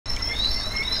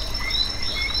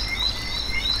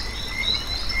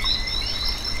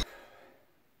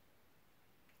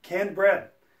canned bread.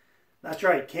 That's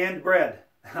right, canned bread.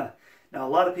 Now, a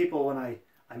lot of people, when I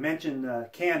mention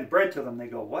canned bread to them, they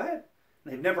go, what?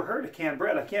 They've never heard of canned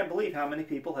bread. I can't believe how many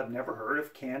people have never heard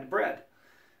of canned bread.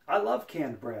 I love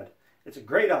canned bread. It's a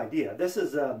great idea. This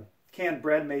is canned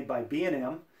bread made by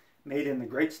B&M, made in the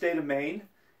great state of Maine.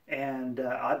 And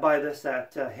I buy this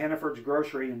at Hannaford's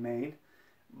grocery in Maine,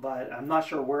 but I'm not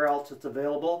sure where else it's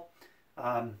available.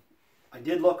 I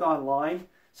did look online,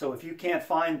 so if you can't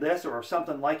find this or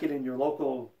something like it in your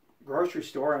local grocery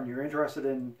store and you're interested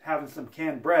in having some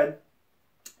canned bread,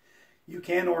 you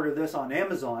can order this on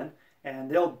Amazon and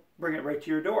they'll bring it right to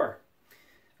your door.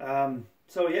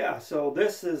 So yeah, so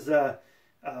this is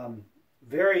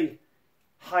very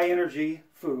high energy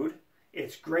food.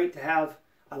 It's great to have.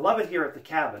 I love it here at the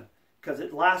cabin because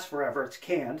it lasts forever. It's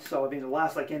canned, so I mean it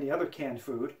lasts like any other canned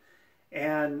food.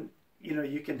 And you know,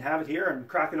 you can have it here and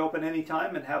crack it open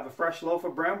anytime and have a fresh loaf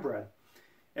of brown bread.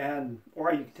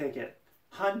 Or you can take it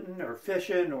hunting or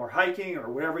fishing or hiking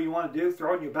or whatever you want to do.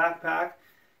 Throw it in your backpack.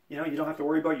 You know, you don't have to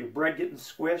worry about your bread getting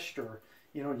squished, or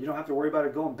you know, you don't have to worry about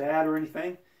it going bad or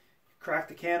anything. Crack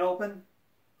the can open,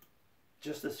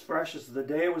 just as fresh as the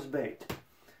day it was baked.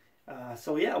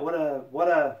 So yeah, what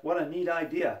a neat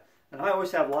idea. And I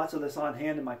always have lots of this on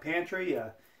hand in my pantry.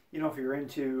 You know, if you're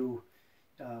into,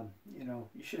 you know,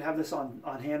 you should have this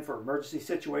on hand for emergency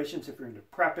situations. If you're into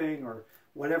prepping or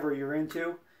whatever you're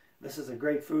into, this is a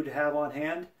great food to have on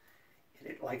hand.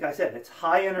 Like I said, it's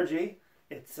high energy.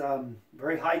 It's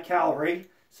very high calorie.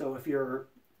 So if you're,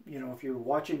 you know, if you're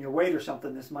watching your weight or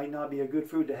something, this might not be a good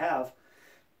food to have,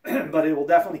 but it will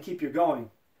definitely keep you going.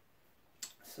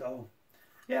 So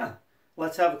yeah,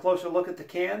 let's have a closer look at the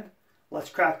can. Let's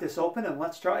crack this open and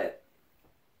let's try it.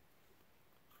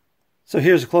 So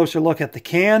here's a closer look at the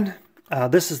can.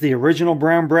 This is the original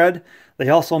brown bread. They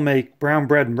also make brown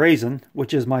bread and raisin,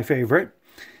 which is my favorite.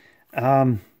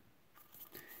 Look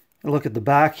at the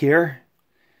back here.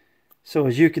 So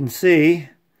as you can see,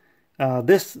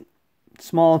 this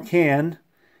small can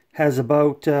has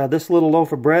about, this little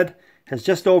loaf of bread has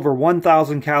just over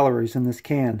 1,000 calories in this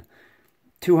can.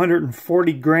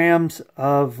 240 grams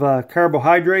of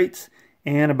carbohydrates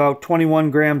and about 21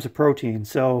 grams of protein.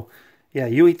 So yeah,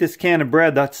 you eat this can of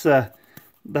bread,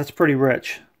 that's pretty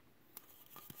rich.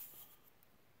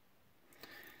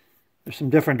 There's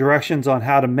some different directions on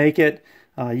how to make it.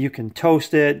 You can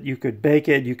toast it, you could bake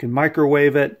it, you can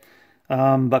microwave it.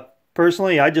 But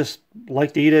personally, I just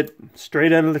like to eat it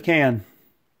straight out of the can.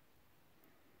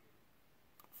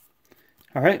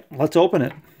 All right, let's open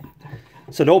it.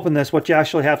 So to open this, what you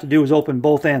actually have to do is open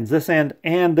both ends, this end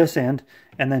and this end,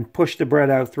 and then push the bread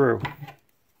out through.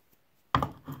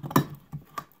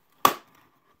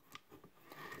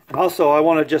 And also, I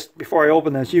want to just, before I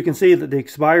open this, you can see that the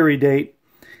expiry date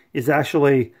is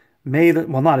actually May,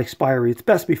 well, not expiry, it's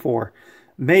best before.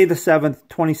 May the 7th,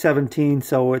 2017,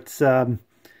 so it's, you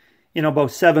know,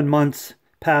 about 7 months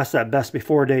past that best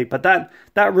before date. But that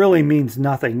really means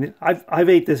nothing. I've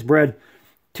ate this bread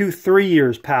 2-3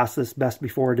 years past this best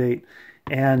before date,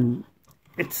 and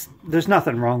there's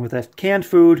nothing wrong with it. Canned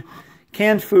food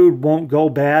won't go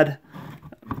bad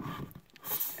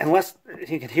unless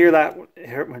you can hear that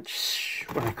when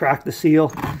I crack the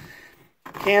seal.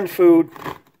 Canned food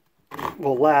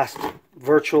will last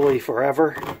virtually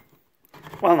forever.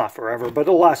 Well, not forever, but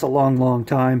it'll last a long, long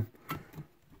time.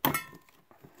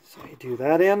 So you do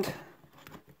that end.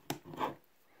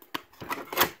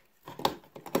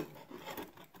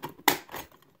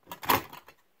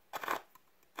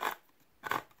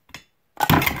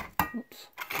 Oops.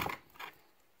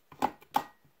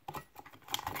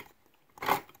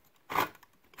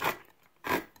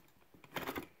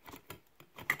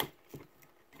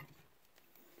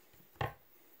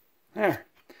 There.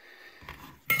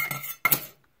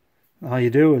 All you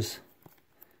do is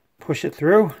push it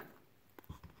through,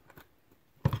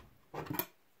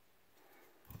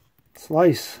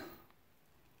 slice.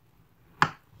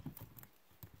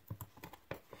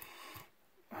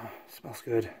 Oh, smells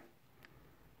good.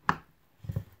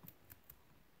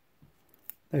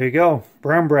 There you go,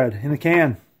 brown bread in a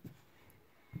can.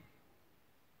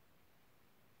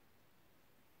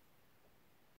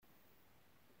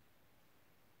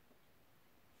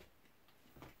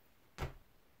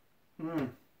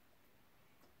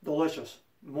 Delicious,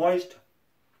 moist,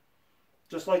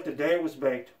 just like the day it was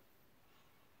baked.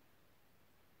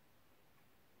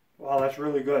 Wow, that's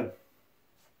really good.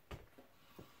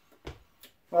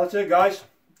 Well, that's it, guys.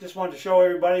 Just wanted to show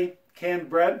everybody canned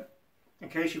bread in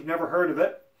case you've never heard of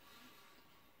it.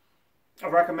 I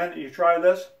recommend that you try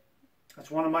this.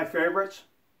 It's one of my favorites.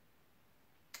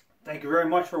 Thank you very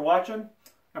much for watching,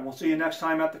 and we'll see you next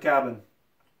time at the cabin.